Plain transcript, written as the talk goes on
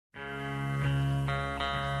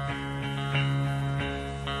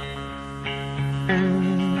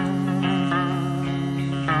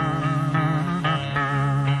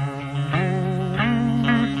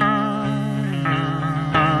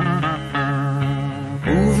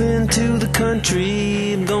to the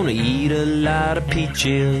country, I'm gonna eat a lot of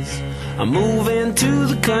peaches. I'm moving to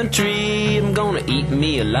the country, I'm gonna eat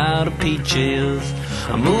me a lot of peaches.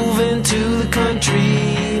 I'm moving to the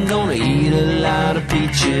country, I'm gonna eat a lot of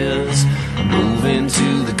peaches. I'm moving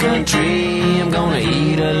to the country, I'm gonna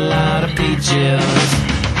eat a lot of peaches.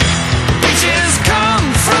 Peaches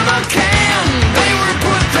come from a can, they were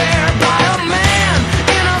put there by a man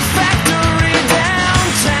in a factory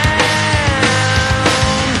downtown.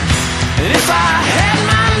 And if I had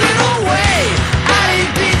my little way, I'd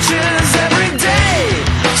eat peaches every day,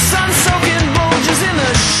 sun-soaking bulges in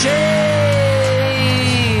the shade.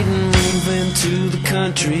 Moving to the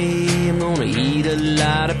country, I'm gonna eat a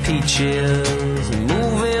lot of peaches.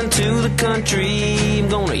 Moving to the country, I'm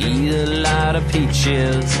gonna eat a lot of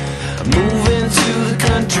peaches. Moving to the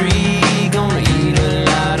country, gonna eat a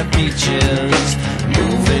lot of peaches.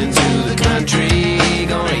 Moving to the country,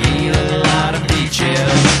 gonna eat a lot of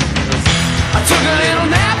peaches. I took a little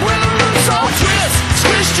nap with a loose old twist,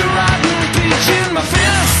 squished a rotten peach in my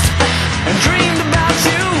fist, and dreamed about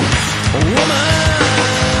you, woman.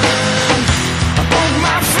 I poked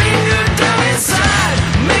my finger down inside,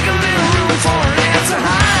 make a little room for an ant to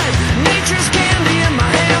hide. Nature's candy in my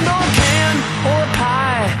hand, or can, or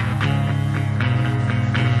pie.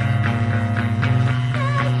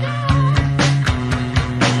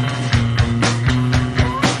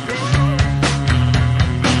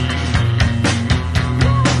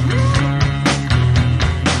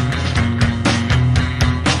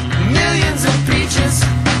 Millions of peaches,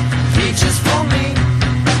 peaches for me.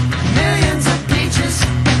 Millions of peaches,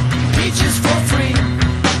 peaches for free.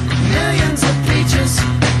 Millions of peaches,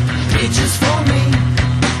 peaches for me.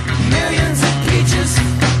 Millions of peaches,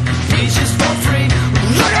 peaches for free.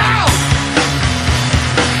 Look out!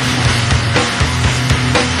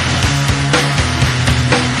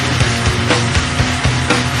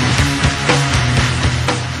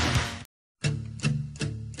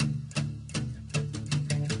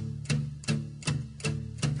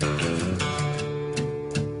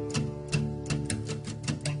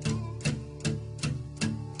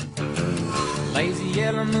 Lazy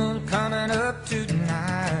yellow moon coming up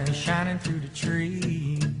tonight, shining through the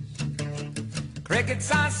trees. Crickets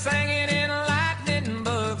are singing and lightning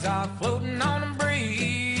bugs are floating on the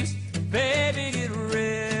breeze. Baby, get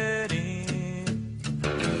ready.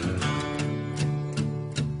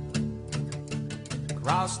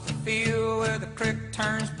 Across the field where the creek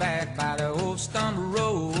turns back by the old stump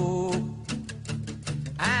road,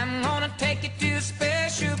 I'm gonna take you to a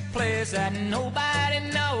special place that nobody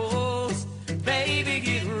knows. Baby,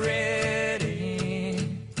 get ready.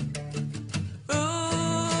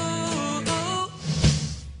 Ooh,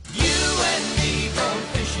 you and me going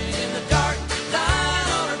fishing in the dark, lying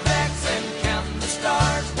on our backs and counting the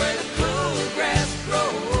stars where the cool grass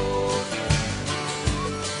grows.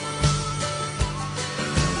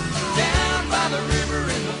 Down by the river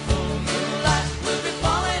in the full moonlight, we'll be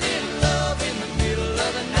falling in love in the middle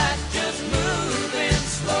of the night, just moving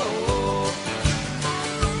slow.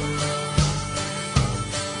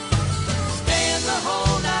 Staying the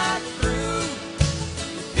whole night through,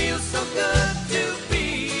 it feels so good to be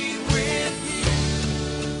with you.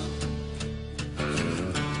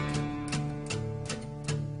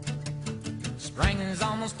 Spring is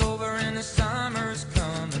almost over and the summer's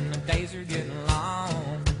coming, the days are getting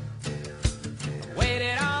long.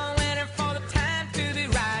 Waited all